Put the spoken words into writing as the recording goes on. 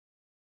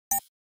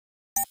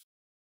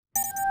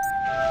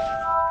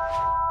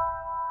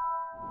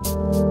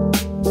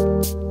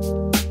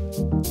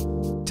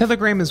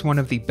Telegram is one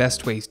of the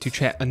best ways to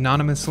chat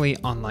anonymously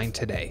online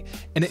today,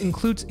 and it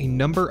includes a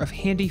number of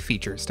handy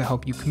features to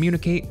help you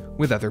communicate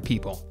with other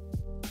people.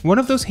 One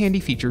of those handy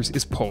features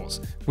is polls,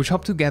 which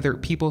help to gather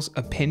people's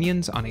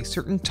opinions on a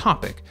certain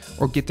topic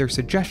or get their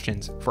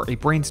suggestions for a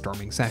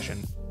brainstorming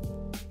session.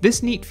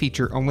 This neat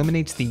feature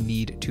eliminates the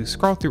need to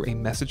scroll through a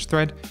message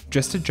thread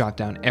just to jot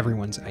down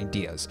everyone's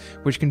ideas,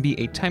 which can be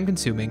a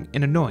time-consuming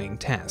and annoying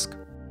task.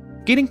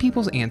 Getting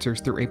people's answers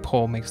through a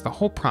poll makes the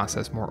whole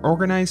process more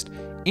organized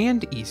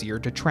and easier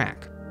to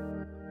track.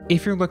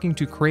 If you're looking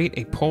to create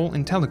a poll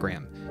in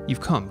Telegram, you've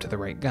come to the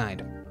right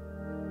guide.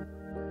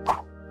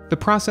 The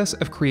process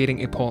of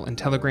creating a poll in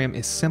Telegram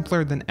is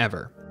simpler than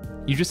ever.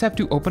 You just have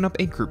to open up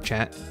a group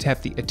chat,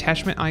 tap the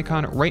attachment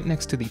icon right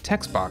next to the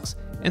text box,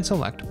 and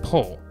select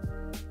Poll.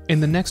 In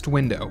the next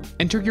window,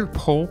 enter your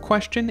poll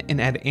question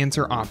and add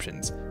answer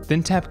options,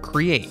 then tap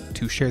Create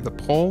to share the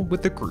poll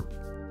with the group.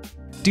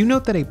 Do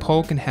note that a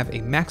poll can have a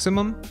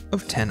maximum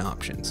of 10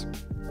 options.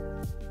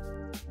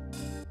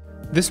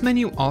 This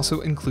menu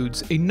also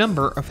includes a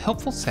number of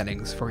helpful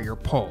settings for your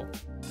poll.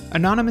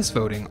 Anonymous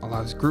voting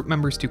allows group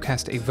members to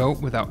cast a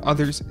vote without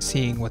others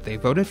seeing what they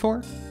voted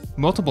for.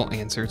 Multiple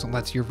answers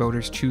lets your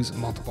voters choose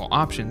multiple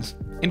options.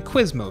 And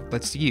quiz mode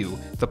lets you,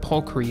 the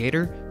poll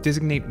creator,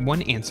 designate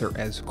one answer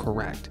as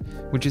correct,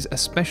 which is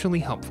especially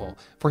helpful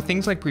for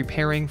things like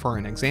preparing for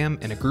an exam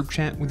in a group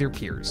chat with your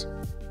peers.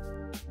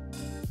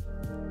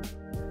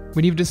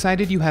 When you've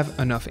decided you have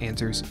enough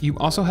answers, you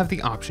also have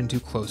the option to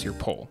close your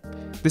poll.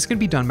 This can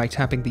be done by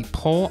tapping the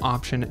poll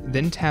option,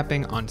 then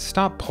tapping on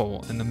Stop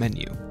Poll in the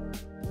menu.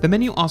 The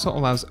menu also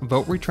allows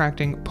vote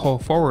retracting, poll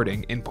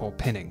forwarding, and poll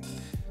pinning.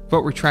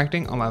 Vote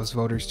retracting allows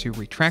voters to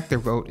retract their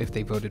vote if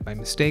they voted by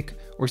mistake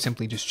or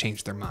simply just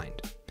change their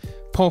mind.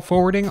 Poll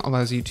forwarding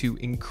allows you to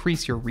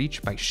increase your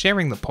reach by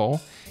sharing the poll,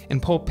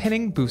 and poll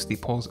pinning boosts the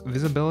poll's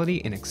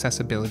visibility and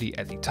accessibility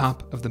at the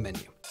top of the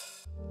menu.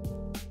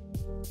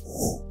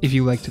 If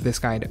you liked this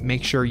guide,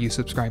 make sure you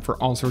subscribe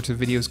for all sorts of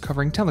videos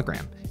covering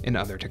Telegram and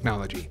other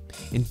technology.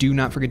 And do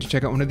not forget to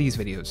check out one of these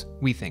videos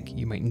we think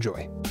you might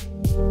enjoy.